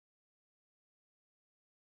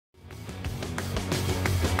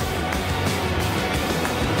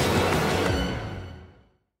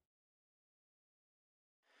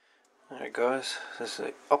Alright guys, this is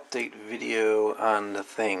an update video on the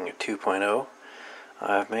Thing 2.0.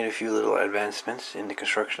 I've made a few little advancements in the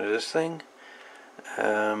construction of this thing.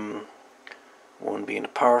 One being the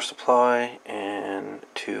power supply and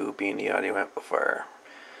two being the audio amplifier.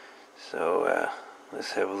 So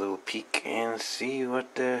let's have a little peek and see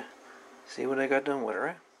what I got done with it,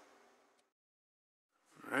 right?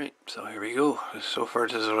 Alright, so here we go. So far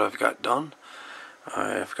this is what I've got done.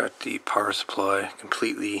 I've got the power supply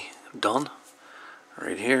completely done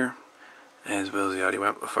right here, as well as the audio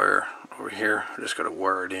amplifier over here. I just got to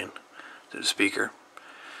wire it in to the speaker,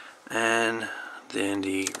 and then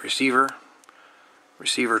the receiver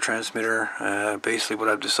transmitter. Basically what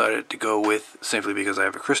I've decided to go with, simply because I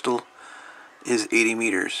have a crystal, is 80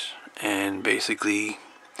 meters, and basically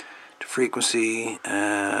the frequency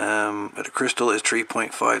of the crystal is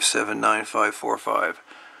 3.579545.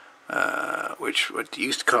 Which what they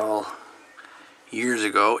used to call years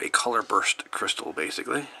ago a color burst crystal,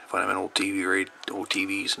 basically. Find them in old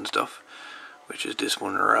TVs and stuff, which is this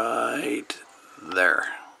one right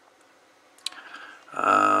there.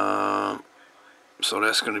 So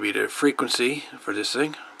that's going to be the frequency for this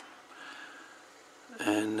thing,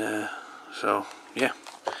 and so yeah.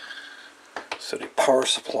 So the power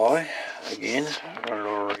supply, again, run it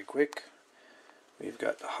over really quick. We've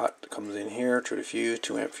got the hot that comes in here through the fuse,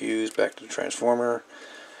 2 amp fuse, back to the transformer.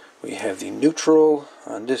 We have the neutral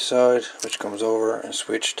on this side, which comes over and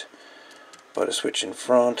switched by the switch in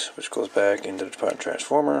front, which goes back into the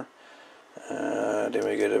transformer. Then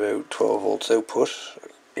we get about 12 volts output,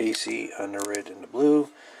 AC on the red and the blue,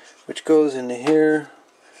 which goes into here,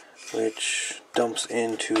 which dumps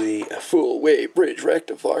into the full wave bridge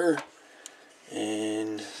rectifier.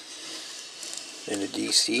 And in the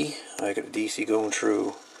DC, I got a DC going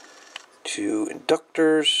through 2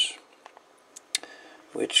 inductors,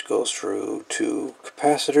 which goes through 2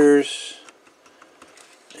 capacitors,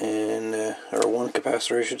 and or 1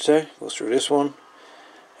 capacitor I should say, goes through this one,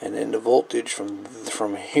 and then the voltage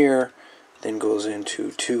from here then goes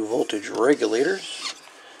into 2 voltage regulators.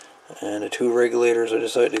 And the 2 regulators I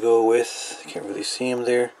decided to go with, can't really see them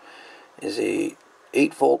there, is a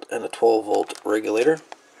 8 volt and a 12 volt regulator.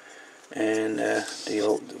 And the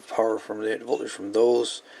power from the voltage from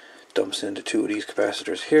those dumps into 2 of these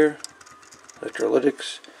capacitors here,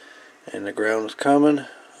 electrolytics, and the ground is common.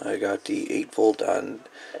 I got the 8 volt on,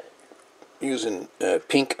 using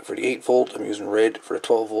pink for the 8 volt, I'm using red for the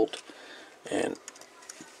 12 volt, and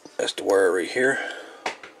that's the wire right here.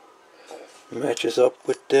 Matches up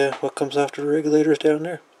with what comes after the regulators down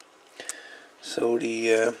there. So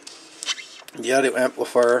the audio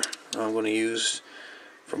amplifier I'm going to use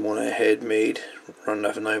from one I had made, running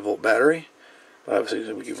off a 9 volt battery, but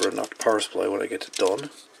obviously we keep running off the power supply when I get it done.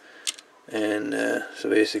 And so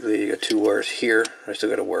basically you got 2 wires here. I still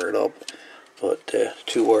got to wire it up, but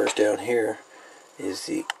 2 wires down here is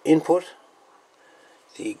the input,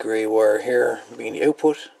 the grey wire here being the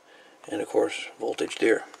output, and of course voltage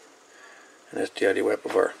there. And that's the audio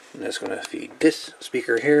amplifier, and that's going to feed this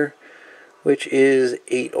speaker here, which is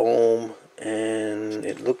 8 ohm, and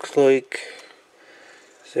it looks like,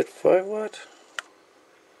 is it 5 watt?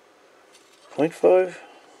 0.5? It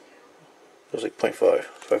was like 0.5,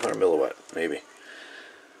 500 milliwatt maybe.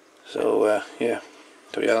 So yeah,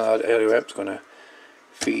 so the audio amp is going to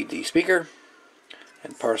feed the speaker,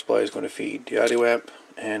 and power supply is going to feed the audio amp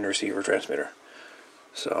and the receiver transmitter.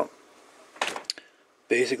 So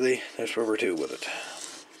basically that's where we're to with it.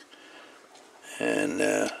 And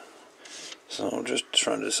so I'm just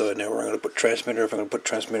trying to decide now where I'm going to put transmitter. If I'm going to put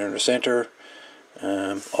transmitter in the center,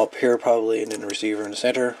 up here probably, and then the receiver in the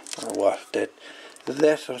center, or what. That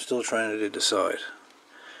I'm still trying to decide.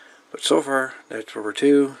 But so far that's where we're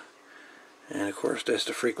to, and of course that's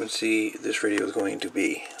the frequency this radio is going to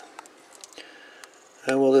be.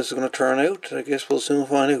 How well this is going to turn out, I guess we'll soon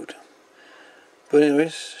find out. But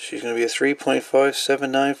anyways, she's going to be a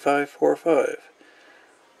 3.579545,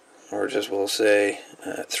 or just we'll say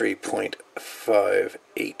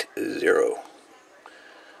 3.580.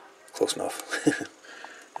 Close enough.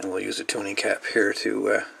 And we'll use a tuning cap here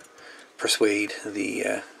to persuade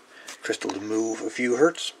the crystal to move a few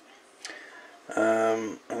hertz.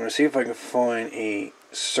 I'm going to see if I can find a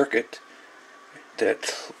circuit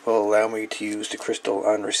that will allow me to use the crystal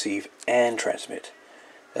on receive and transmit.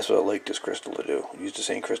 That's what I like this crystal to do. Use the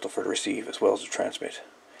same crystal for the receive as well as the transmit.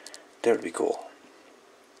 That would be cool.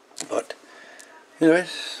 But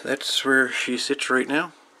anyways, that's where she sits right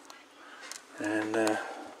now. And if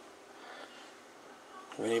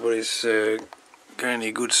anybody's got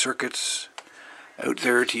any good circuits out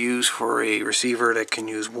there to use for a receiver that can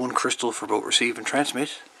use 1 crystal for both receive and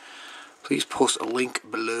transmit, please post a link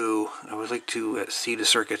below. I would like to see the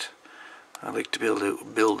circuit. I'd like to be able to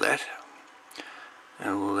build that.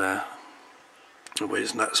 And we'll, the way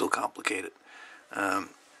it's not so complicated.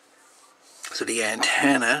 So the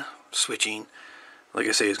antenna switching, like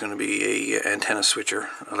I say, is going to be a antenna switcher,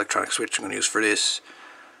 electronic switch I'm going to use for this.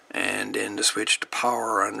 And then to switch the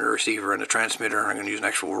power on the receiver and the transmitter, I'm going to use an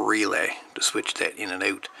actual relay to switch that in and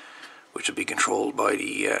out, which will be controlled by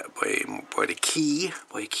the by the key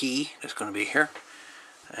that's going to be here.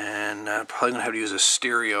 And probably going to have to use a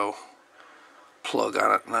stereo plug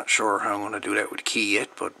on it. Not sure how I'm going to do that with the key yet,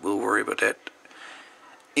 but we'll worry about that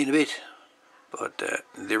in a bit. But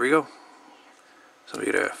there we go. So we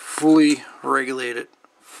get a fully regulated,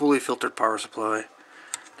 fully filtered power supply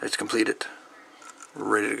that's completed,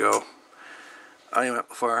 ready to go. Audio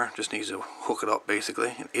amplifier just needs to hook it up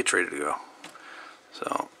basically, and it's ready to go.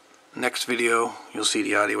 So next video you'll see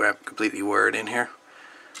the audio amp completely wired in here,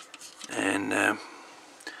 and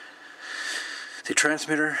the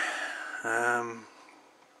transmitter. I'm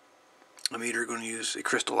either going to use a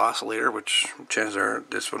crystal oscillator, which chances are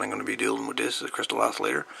this one I'm going to be dealing with. This is a crystal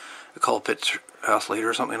oscillator, a Colpitts oscillator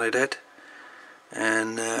or something like that.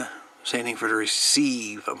 And same thing for the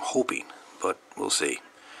receive, I'm hoping, but we'll see.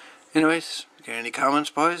 Anyways, if you got any comments,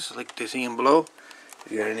 boys, I'd like to see them below.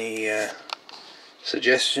 If you got any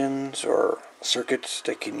suggestions or circuits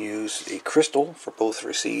that can use a crystal for both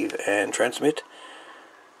receive and transmit,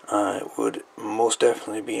 I would most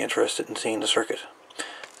definitely be interested in seeing the circuit.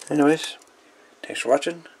 Anyways, thanks for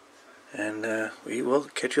watching, and we will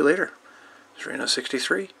catch you later. Serena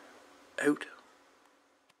 63, out.